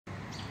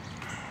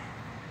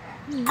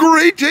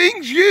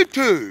Greetings,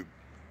 YouTube!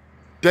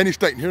 Danny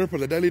Staten here for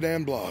the Daily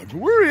Dan Blog.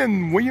 We're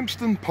in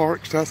Williamston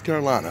Park, South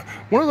Carolina,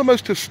 one of the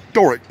most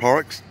historic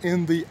parks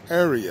in the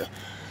area.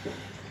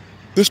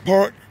 This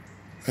park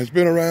has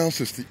been around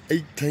since the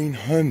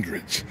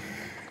 1800s.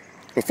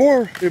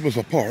 Before it was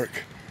a park,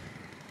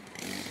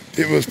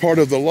 it was part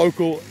of the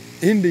local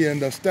Indian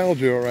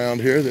nostalgia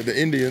around here that the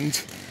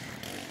Indians,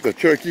 the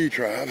Cherokee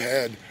tribe,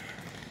 had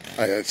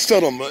a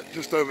settlement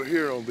just over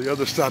here on the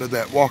other side of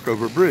that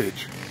walkover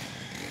bridge.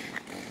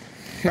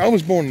 I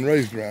was born and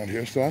raised around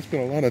here, so I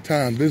spent a lot of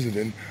time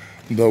visiting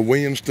the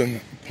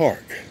Williamston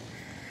Park.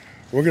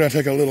 We're going to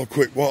take a little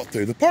quick walk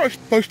through. The park's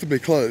supposed to be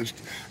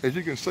closed. As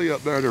you can see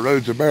up there, the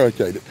roads are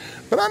barricaded.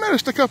 But I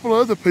noticed a couple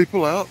of other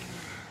people out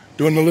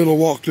doing the little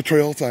walk the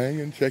trail thing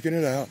and checking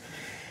it out.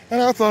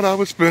 And I thought I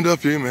would spend a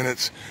few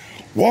minutes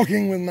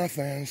walking with my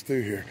fans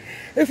through here.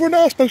 If we're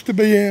not supposed to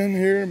be in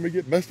here and we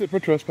get busted for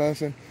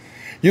trespassing,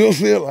 you'll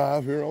see it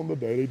live here on the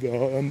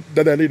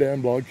Daily Dan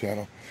Blog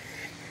channel.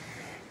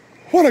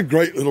 What a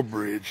great little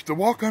bridge, the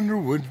Walk Under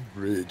Wood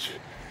Bridge.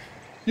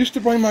 Used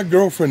to bring my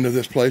girlfriend to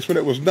this place when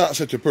it was not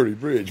such a pretty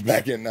bridge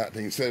back in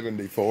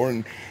 1974,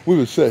 and we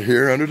would sit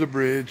here under the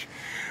bridge,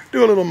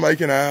 do a little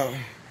making out,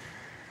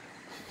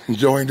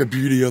 enjoying the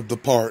beauty of the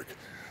park.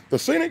 The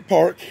scenic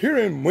park here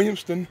in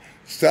Williamston,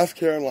 South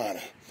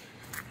Carolina.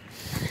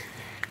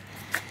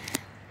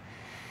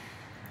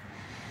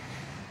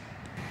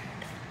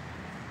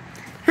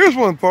 Here's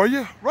one for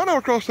you. Right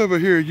across over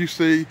here you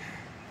see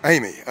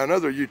Amy,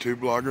 another YouTube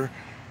blogger,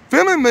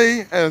 filming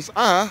me as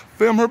I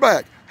film her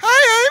back.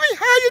 Hi Amy,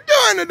 how you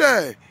doing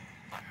today?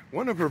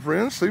 One of her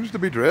friends seems to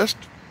be dressed,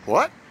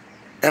 what?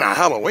 In a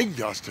Halloween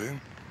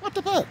costume. What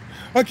the fuck?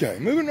 Okay,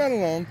 moving right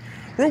along.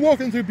 We're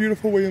walking through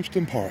beautiful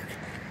Williamston Park.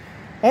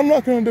 I'm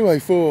not going to do a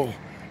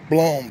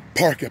full-blown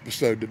park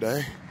episode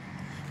today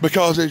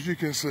because, as you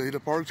can see, the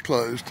park's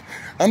closed.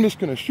 I'm just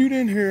going to shoot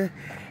in here,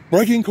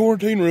 breaking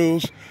quarantine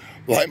rules,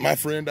 like my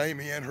friend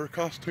Amy and her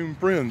costume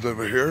friends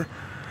over here.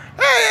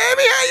 Hey,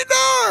 Amy, how you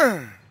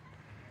doing?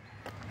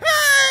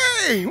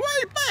 Hey,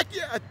 way back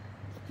yet?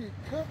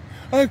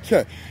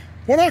 Okay,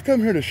 what I come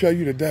here to show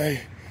you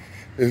today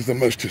is the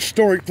most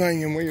historic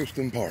thing in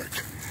Williamston Park.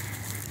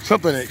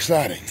 Something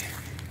exciting,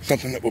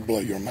 something that will blow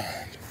your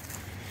mind.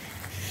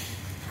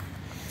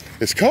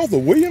 It's called the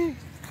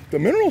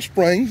Mineral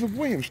Springs of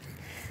Williamston.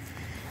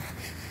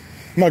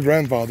 My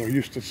grandfather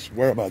used to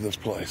swear by this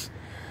place.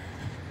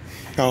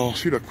 I'll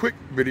shoot a quick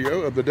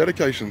video of the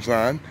dedication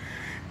sign,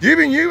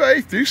 giving you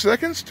a few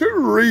seconds to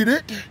read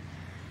it.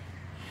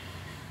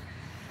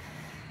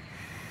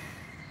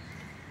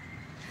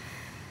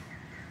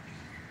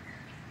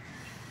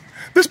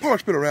 This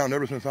park's been around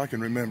ever since I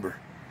can remember.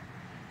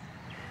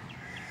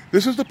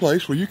 This is the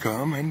place where you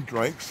come and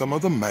drink some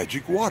of the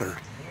magic water.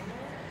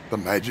 The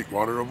magic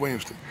water of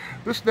Williamston.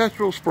 This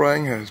natural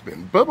spring has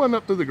been bubbling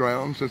up through the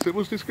ground since it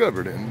was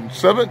discovered in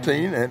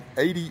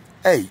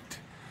 1788.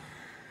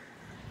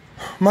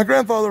 My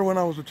grandfather, when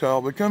I was a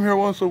child, would come here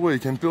once a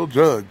week and fill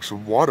jugs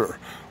of water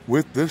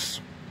with this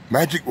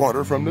magic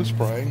water from this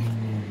spring,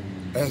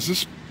 as this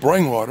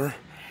spring water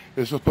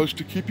is supposed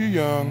to keep you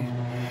young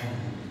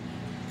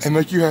and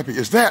make you happy.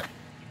 Is that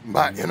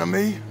my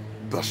enemy,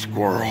 the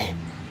squirrel,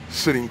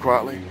 sitting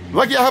quietly?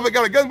 Lucky I haven't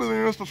got a gun with me,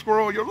 Mr.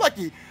 Squirrel. You're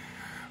lucky.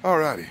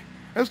 Alrighty.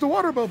 As the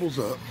water bubbles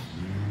up,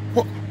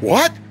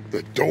 what?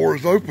 The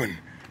door's open.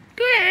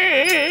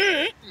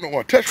 Don't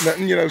want to touch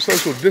nothing, you know,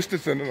 social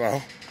distancing and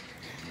all.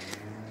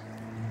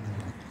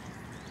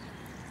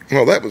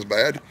 Well, that was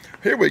bad.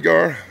 Here we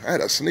go. I had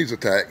a sneeze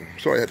attack.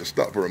 Sorry I had to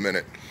stop for a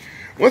minute.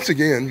 Once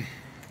again,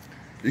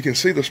 you can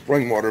see the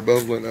spring water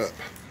bubbling up.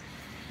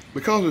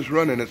 Because it's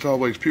running, it's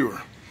always pure.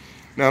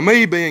 Now,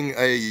 me being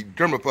a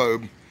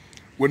germaphobe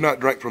would not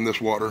drink from this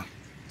water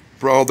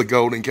for all the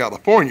gold in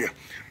California.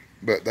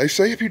 But they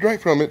say if you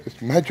drink from it,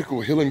 its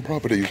magical healing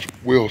properties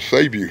will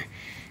save you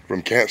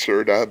from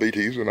cancer,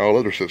 diabetes, and all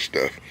other such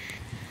stuff.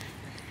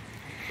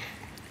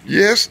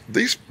 Yes,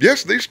 these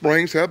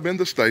springs have been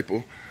the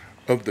staple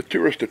of the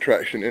tourist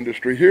attraction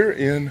industry here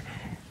in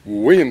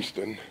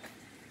Williamston,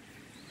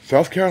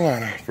 South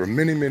Carolina for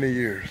many, many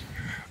years.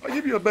 I'll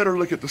give you a better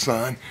look at the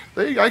sign.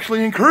 They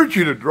actually encourage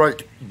you to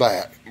drink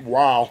that.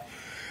 Wow.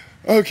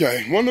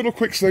 Okay, one little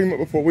quick segment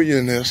before we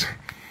end this.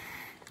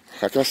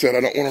 Like I said, I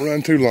don't want to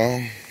run too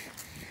long.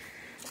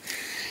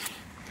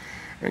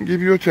 And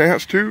give you a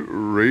chance to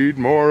read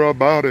more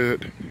about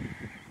it.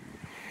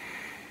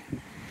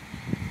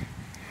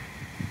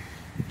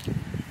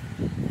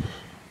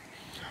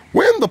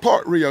 When the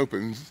park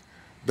reopens,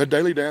 the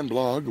Daily Dan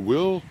Blog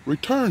will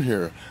return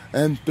here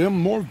and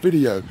film more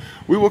video.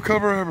 We will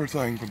cover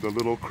everything from the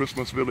little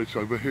Christmas village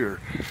over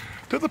here,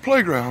 to the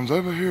playgrounds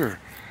over here,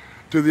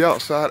 to the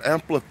outside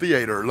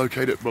amphitheater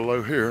located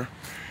below here,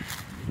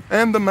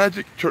 and the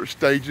magic church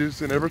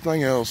stages and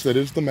everything else that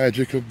is the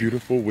magic of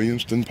beautiful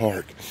Williamston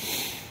Park.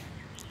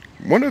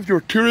 one of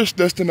your tourist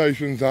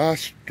destinations I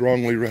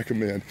strongly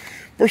recommend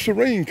for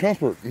serene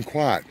comfort and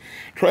quiet,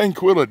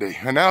 tranquility.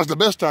 And now's the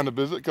best time to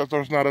visit because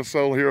there's not a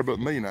soul here but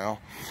me now.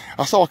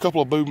 I saw a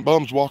couple of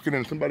bums walking in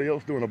and somebody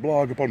else doing a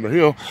blog up on the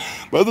hill.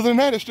 But other than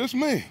that, it's just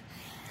me.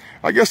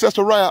 I guess that's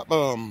a wrap.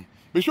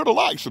 Be sure to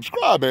like,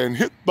 subscribe, and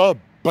hit the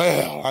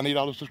bell. I need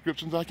all the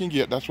subscriptions I can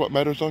get. That's what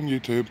matters on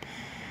YouTube.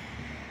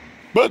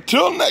 But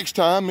till next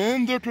time,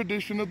 in the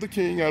tradition of the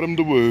King Adam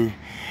DeWoo,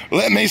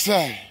 let me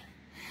say,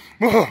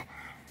 blog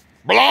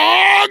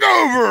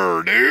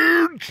over,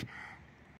 dudes!